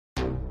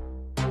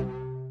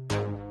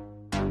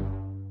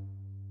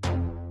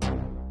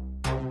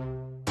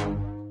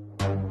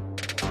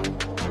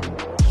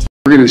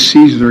We're going to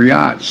seize their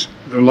yachts,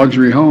 their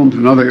luxury homes,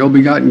 and other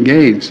ill-begotten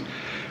gains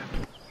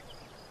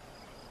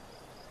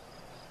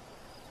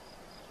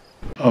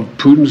of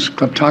Putin's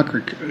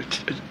kleptocracy.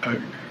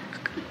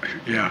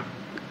 Yeah.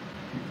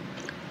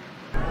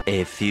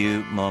 A few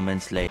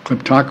moments later.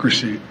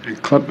 Kleptocracy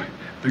and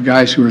the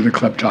guys who are the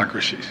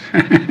kleptocracies.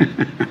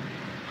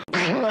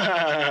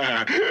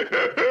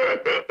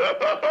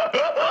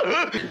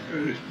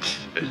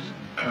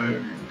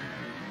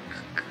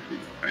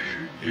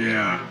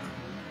 Yeah.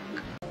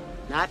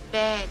 Not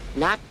bad,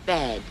 not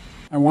bad.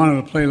 I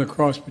wanted to play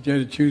lacrosse, but you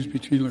had to choose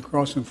between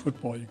lacrosse and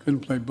football. You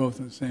couldn't play both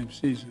in the same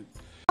season.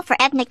 For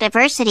ethnic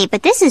diversity,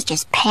 but this is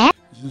just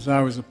Since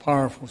I was a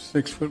powerful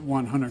 6'1",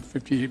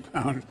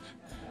 158-pound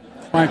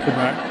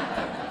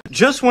flankerback.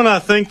 Just when I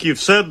think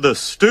you've said the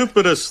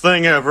stupidest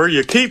thing ever,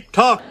 you keep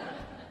talking.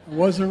 I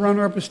was a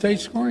runner-up a state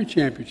scoring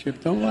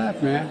championship. Don't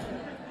laugh, man.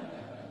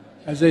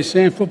 As they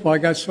say in football, I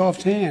got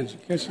soft hands.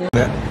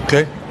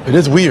 Okay? It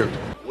is weird.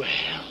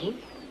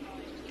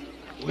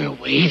 Well,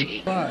 we're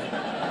waiting.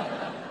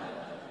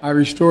 I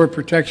restored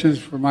protections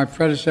for my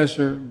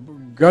predecessor,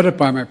 gutted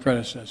by my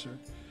predecessor,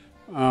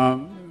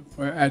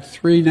 at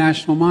 3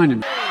 national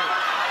monuments.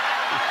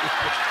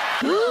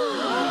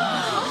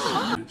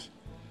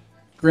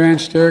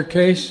 Grand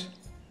Staircase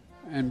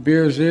and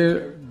Bear's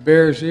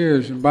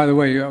Ears. And by the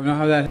way, you know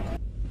how that...